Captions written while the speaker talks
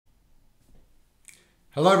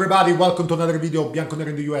Hello everybody, welcome to another video of Bianconero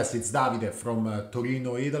in the US. It's Davide from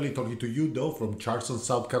Torino, Italy, talking to you though from Charleston,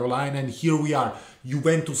 South Carolina, and here we are,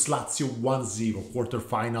 Juventus Lazio 1-0,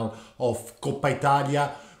 quarterfinal of Coppa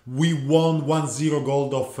Italia. We won 1-0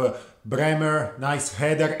 goal of Bremer, nice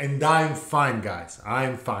header, and I'm fine guys,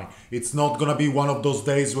 I'm fine. It's not gonna be one of those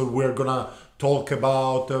days where we're gonna talk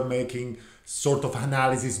about making sort of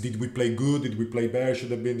analysis. Did we play good? Did we play bad?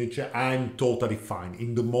 Should have been in check? I'm totally fine.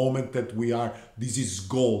 In the moment that we are, this is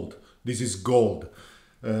gold. This is gold.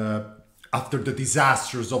 After the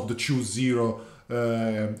disasters of the 2-0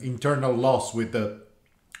 internal loss with the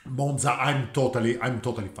Monza, I'm totally fine.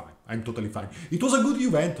 I'm totally fine. It was a good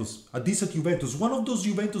Juventus, a decent Juventus. One of those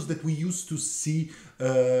Juventus that we used to see,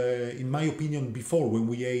 in my opinion, before when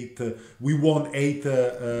we won eight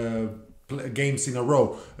games in a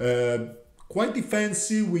row. Quite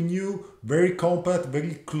defensive, we knew, very compact,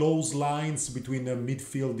 very close lines between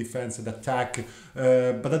midfield, defense and attack,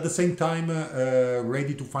 but at the same time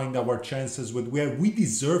ready to find our chances where we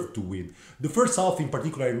deserve to win. The first half in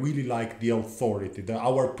particular, I really liked the authority,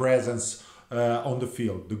 our presence on the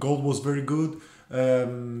field. The goal was very good. I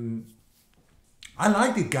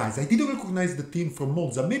liked it, guys. I didn't recognize the team from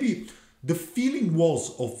Monza. Maybe the feeling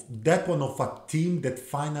was of that one of a team that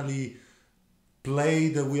finally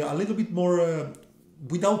played with a little bit more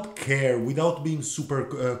without care, without being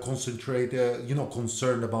super concentrated,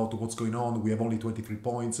 concerned about what's going on. We have only 23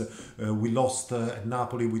 points. We lost at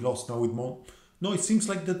Napoli. We lost now with No, it seems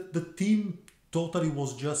like the team totally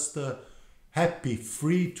was just happy,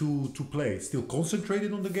 free to play. Still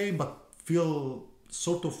concentrated on the game, but feel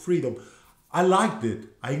sort of freedom. I liked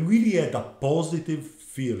it. I really had a positive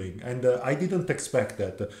feeling, and I didn't expect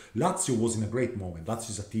that. Lazio was in a great moment. Lazio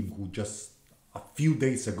is a team who just a few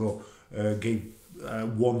days ago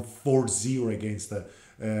won 4-0 against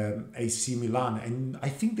AC Milan, and I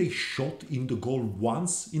think they shot in the goal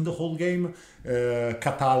once in the whole game.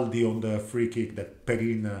 Cataldi on the free kick that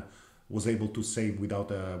Perin was able to save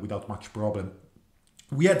without much problem.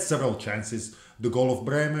 We had several chances. The goal of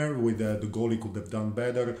Bremer, with the goalie could have done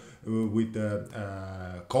better. With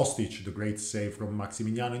Kostic, the great save from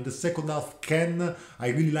Maximiliano. In the second half, I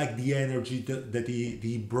really like the energy that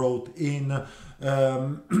he brought in.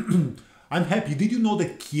 I'm happy. Did you know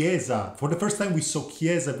that Chiesa, for the first time we saw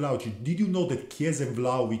Chiesa and Vlahovic, did you know that Chiesa and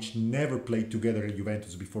Vlahovic never played together in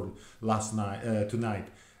Juventus before tonight?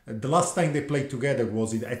 The last time they played together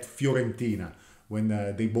was at Fiorentina, when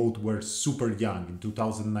they both were super young in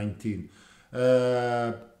 2019.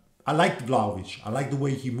 I liked Vlahovic. I like the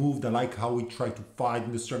way he moved. I like how he tried to fight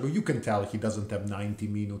in the struggle. You can tell he doesn't have 90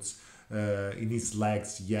 minutes in his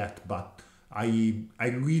legs yet, but I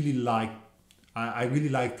really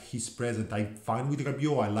liked his presence. I'm fine with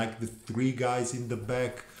Rabiot. I like the three guys in the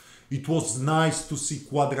back. It was nice to see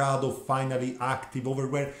Cuadrado finally active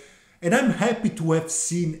overwhere. And I'm happy to have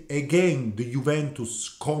seen again the Juventus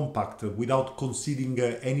compact without conceding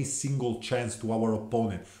any single chance to our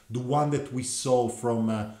opponent. The one that we saw from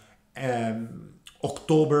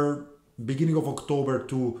October, beginning of October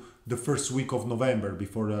to the first week of November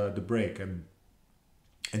before the break. And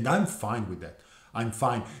I'm fine with that. I'm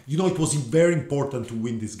fine. It was very important to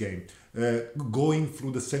win this game. Going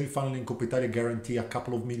through the semifinal in Coppa Italia guarantee a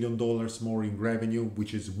couple of $1 million more in revenue,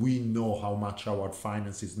 which is, we know how much our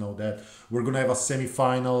finances know that. We're going to have a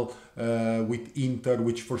semifinal with Inter,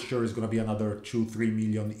 which for sure is going to be another 2-3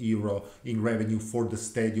 million euro in revenue for the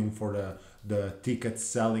stadium, for the tickets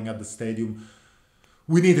selling at the stadium.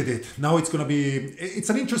 We needed it. Now it's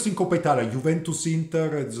an interesting Coppa Italia.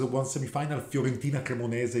 Juventus-Inter is one semifinal.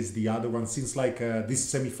 Fiorentina-Cremonese is the other one. Seems like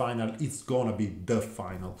this semifinal, it's gonna be the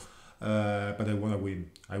final. But I want to win.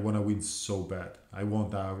 I want to win so bad. I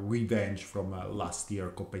want a revenge from last year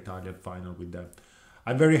Coppa Italia final with them.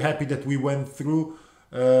 I'm very happy that we went through.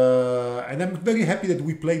 And I'm very happy that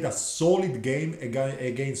we played a solid game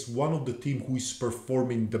against one of the teams who is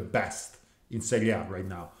performing the best in Serie A right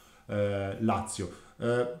now, Lazio.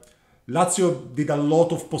 Lazio did a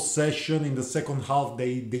lot of possession in the second half.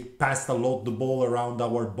 They passed a lot the ball around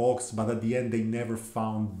our box, but at the end they never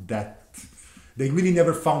found that. They really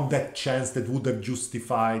never found that chance that would have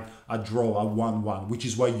justified a draw, a 1-1, which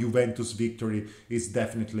is why Juventus' victory is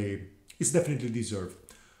definitely deserved.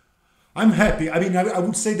 I'm happy. I mean, I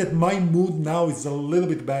would say that my mood now is a little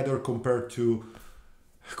bit better compared to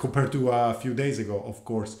a few days ago, of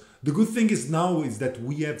course. The good thing is now is that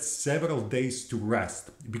we have several days to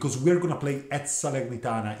rest, because we're going to play at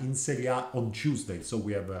Salernitana in Serie A on Tuesday. So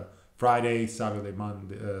we have Friday, Saturday,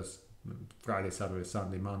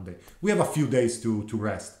 Sunday, Monday. We have a few days to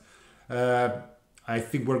rest. I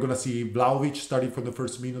think we're going to see Vlahovic starting from the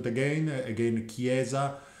first minute again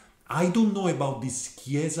Chiesa. I don't know about this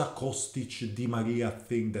Chiesa, Kostic, Di Maria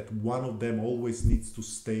thing that one of them always needs to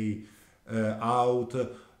stay out.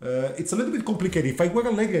 It's a little bit complicated. If I were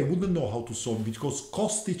Allegri, I wouldn't know how to solve it because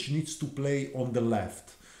Kostic needs to play on the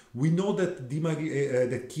left. We know that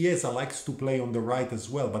that Chiesa likes to play on the right as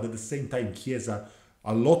well, but at the same time, Chiesa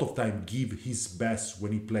a lot of time give his best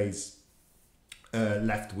when he plays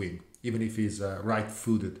left wing, even if he's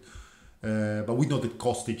right-footed. But we know that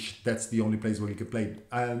Kostic, that's the only place where he can play.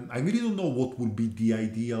 And I really don't know what would be the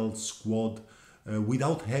ideal squad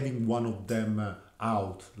without having one of them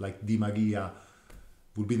out, like Di Maria.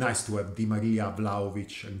 Would be nice to have Di Maria,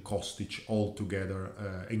 Vlahovic, and Kostic all together,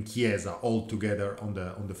 and Chiesa all together on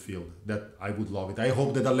the field. That I would love it. I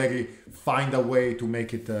hope that Allegri find a way to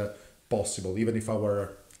make it possible, even if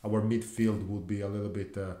our midfield would be a little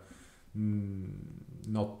bit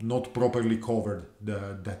not properly covered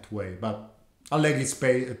that way. But Allegri is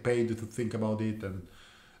paid to think about it,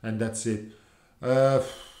 and that's it.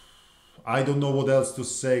 I don't know what else to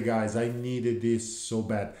say, guys. I needed this so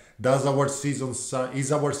bad. Is our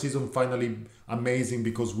season finally amazing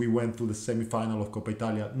because we went to the semi-final of Coppa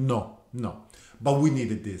Italia? No. But we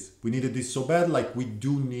needed this. We needed this so bad. Like, we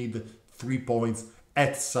do need 3 points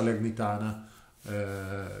at Salernitana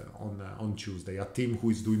on Tuesday. A team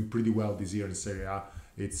who is doing pretty well this year in Serie A.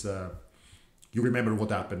 It's you remember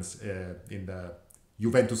what happens in the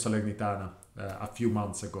Juventus Salernitana a few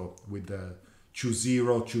months ago with the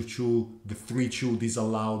 2-0, 2-2, the 3-2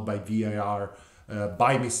 disallowed by VAR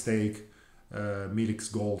by mistake, Milik's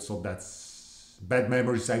goal. So that's bad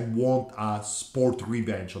memories. I want a sport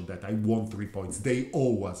revenge on that. I want 3 points. They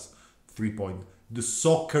owe us 3 points. The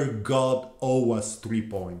soccer god owe us 3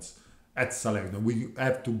 points at Salerno. We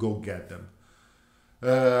have to go get them.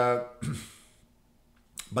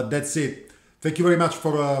 But that's it. Thank you very much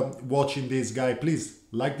for watching this, guy. Please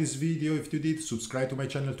like this video if you did. Subscribe to my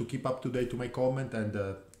channel to keep up to date to my comment, and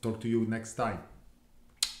talk to you next time.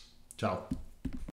 Ciao.